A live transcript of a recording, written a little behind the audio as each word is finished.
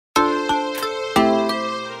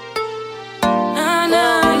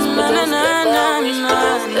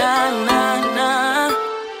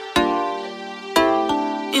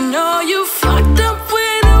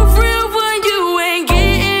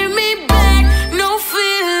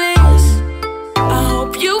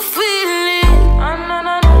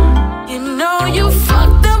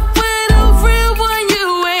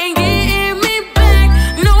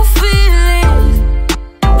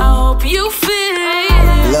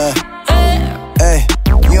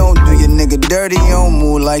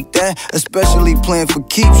like that. Especially playing for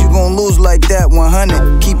keeps, you gon' lose like that.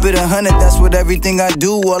 100, keep it 100, that's what everything I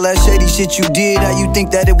do. All that shady shit you did, how you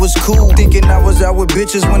think that it was cool? Thinking I was out with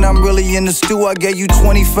bitches when I'm really in the stew. I gave you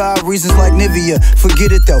 25 reasons like Nivea,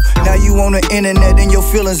 forget it though. Now you on the internet and your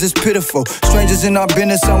feelings is pitiful. Strangers in our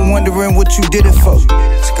business, I'm wondering what you did it for.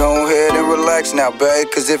 Just go ahead and relax now, babe,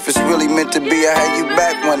 cause if it's really meant to be, I had you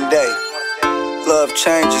back one day. Love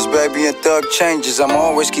changes, baby, and thug changes. I'm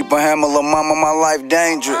always keep a hammer, lil' mama, my life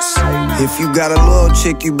dangerous. If you got a little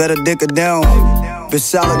chick, you better dick her down. Bitch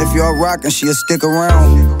solid if you're rockin', she'll stick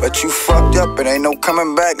around. But you fucked up, it ain't no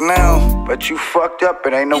coming back now. But you fucked up,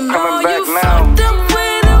 it ain't no coming back now.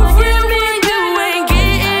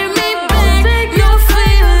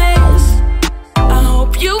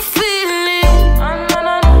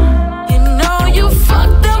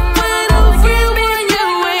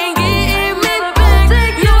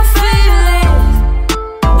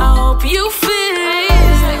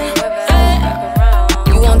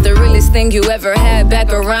 Thing you ever had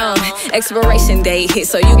back around. Expiration date hit,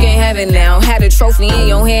 so you can't have it now. Had a trophy in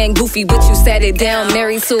your hand, goofy, but you sat it down.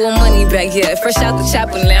 Married to a money bag, yeah, fresh out the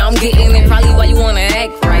chopper now. I'm getting it, probably why you wanna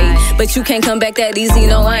act right. But you can't come back that easy,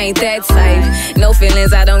 no, I ain't that type. No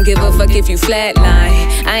feelings, I don't give a fuck if you flatline.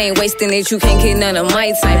 I ain't wasting it, you can't get none of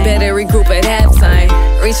my time. Better regroup at halftime.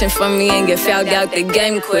 Reaching for me and get fouled out the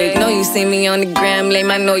game quick. Know you see me on the gram,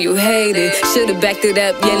 lame, I know you hate it. Should've backed it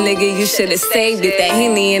up, yeah, nigga, you should've saved it. That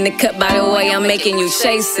Henny in the cup, by the way, I'm making you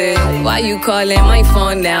chase it. Why you calling my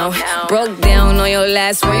phone now? Broke down on your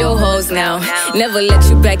last real hoes now. Never let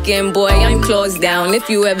you back in, boy, I'm closed down. If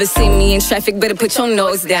you ever see me in traffic, better put your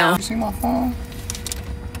nose down. You see my phone?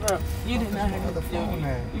 Bro, you did not have the phone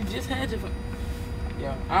there. You just had your phone.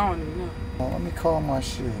 Yo, I don't even know. Oh, let me call my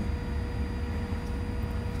shit.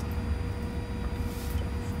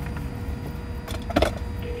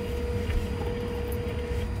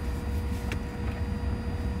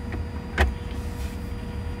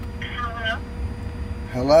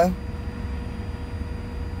 Hello?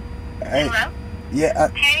 Hey. Hello? Yeah,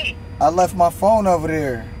 Hey. I left my phone over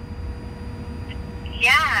there.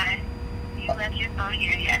 Yeah. You left your phone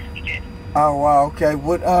here. Yes, you did. Oh, wow, okay.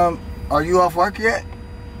 What, are you off work yet?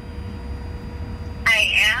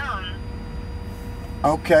 I am.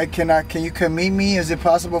 Okay, can you come meet me? Is it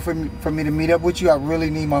possible for me to meet up with you? I really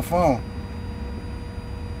need my phone.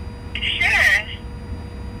 Sure.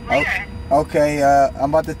 Where? Okay,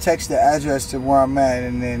 I'm about to text the address to where I'm at,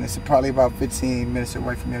 and then it's probably about 15 minutes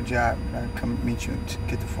away from your job. I'll come meet you and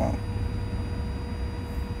get the phone.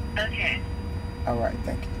 Okay. All right,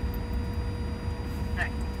 thank you. Bye.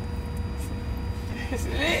 It's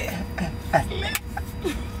lit.